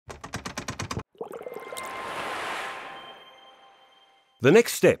The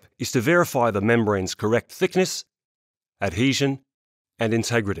next step is to verify the membrane's correct thickness, adhesion, and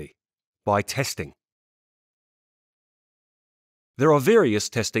integrity by testing. There are various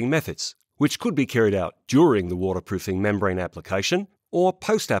testing methods, which could be carried out during the waterproofing membrane application or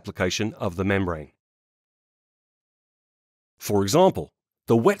post-application of the membrane. For example,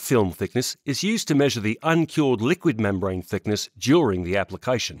 the wet film thickness is used to measure the uncured liquid membrane thickness during the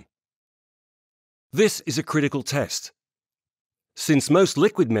application. This is a critical test, since most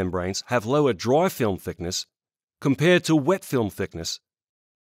liquid membranes have lower dry film thickness compared to wet film thickness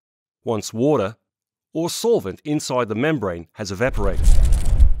once water or solvent inside the membrane has evaporated.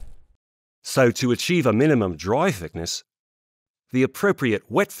 So to achieve a minimum dry thickness, the appropriate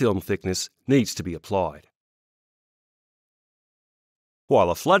wet film thickness needs to be applied. While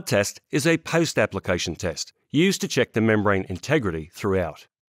a flood test is a post-application test used to check the membrane integrity throughout.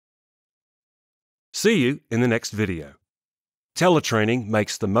 See you in the next video. Teletraining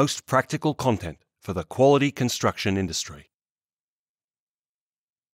makes the most practical content for the quality construction industry.